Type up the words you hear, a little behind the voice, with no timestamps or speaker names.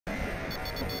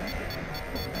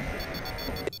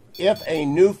if a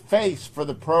new face for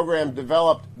the program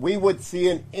developed, we would see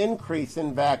an increase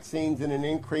in vaccines and an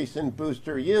increase in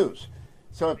booster use.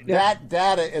 So if that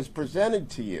data is presented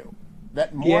to you,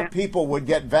 that more people would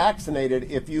get vaccinated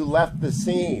if you left the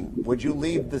scene, would you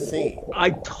leave the scene? I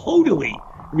totally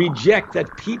reject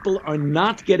that people are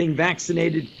not getting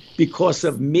vaccinated because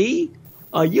of me.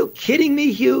 Are you kidding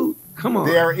me, Hugh? Come on.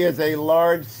 There is a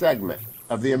large segment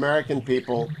of the American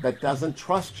people that doesn't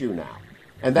trust you now,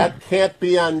 and that can't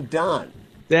be undone.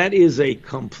 That is a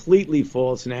completely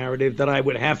false narrative that I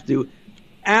would have to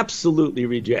absolutely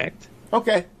reject.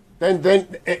 Okay.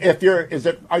 Then if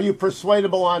are you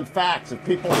persuadable on facts? If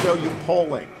people show you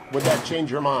polling, would that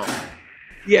change your mind?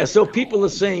 Yeah, so people are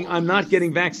saying I'm not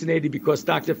getting vaccinated because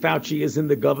Dr. Fauci is in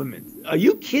the government. Are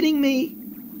you kidding me?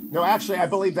 No, actually, I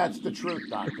believe that's the truth,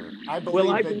 doctor. I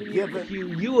believe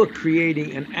you are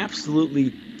creating an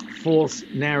absolutely false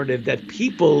narrative that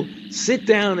people sit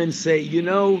down and say, you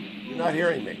know... You're not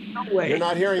hearing me. No way. You're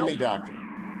not hearing me, doctor.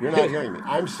 You're not hearing me.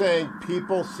 I'm saying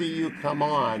people see you come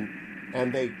on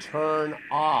and they turn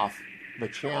off the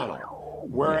channel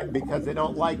because they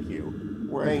don't like you.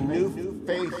 Where a new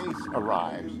face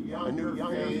arrives, a new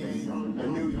face, a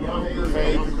new younger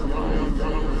face.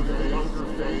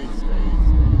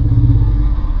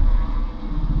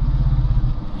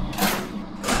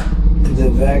 The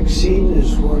vaccine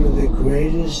is one of the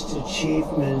greatest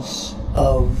achievements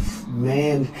of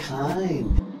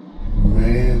mankind.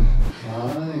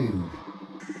 Mankind.